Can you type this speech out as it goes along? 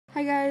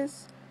Hi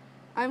guys,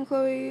 I'm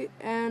Chloe,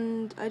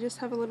 and I just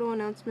have a little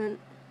announcement.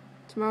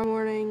 Tomorrow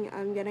morning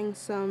I'm getting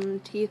some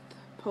teeth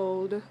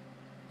pulled,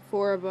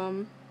 4 of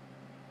them,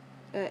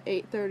 at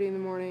 8:30 in the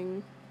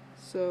morning,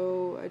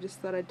 so I just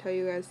thought I'd tell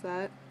you guys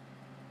that.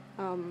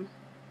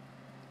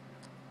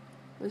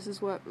 This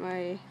is what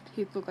my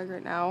teeth look like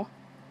right now.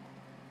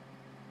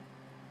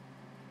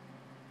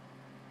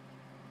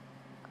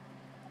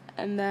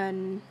 And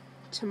then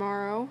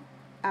tomorrow,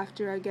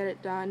 after I get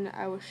it done,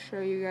 I will show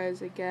you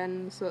guys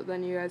again, so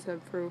then you guys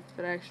have proof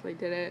that I actually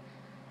did it.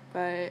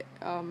 But,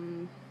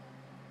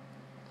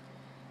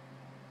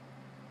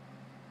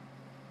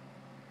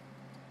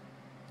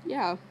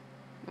 yeah,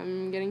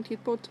 I'm getting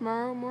teeth pulled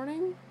tomorrow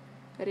morning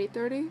at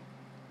 8:30.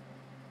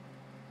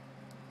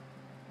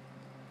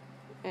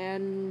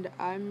 And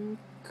I'm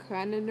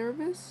kind of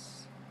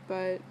nervous,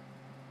 but,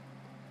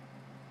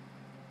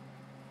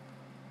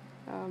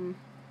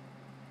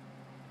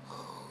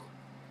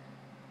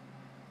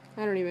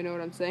 I don't even know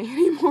what I'm saying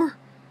anymore.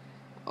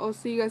 I'll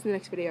see you guys in the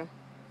next video.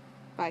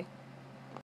 Bye.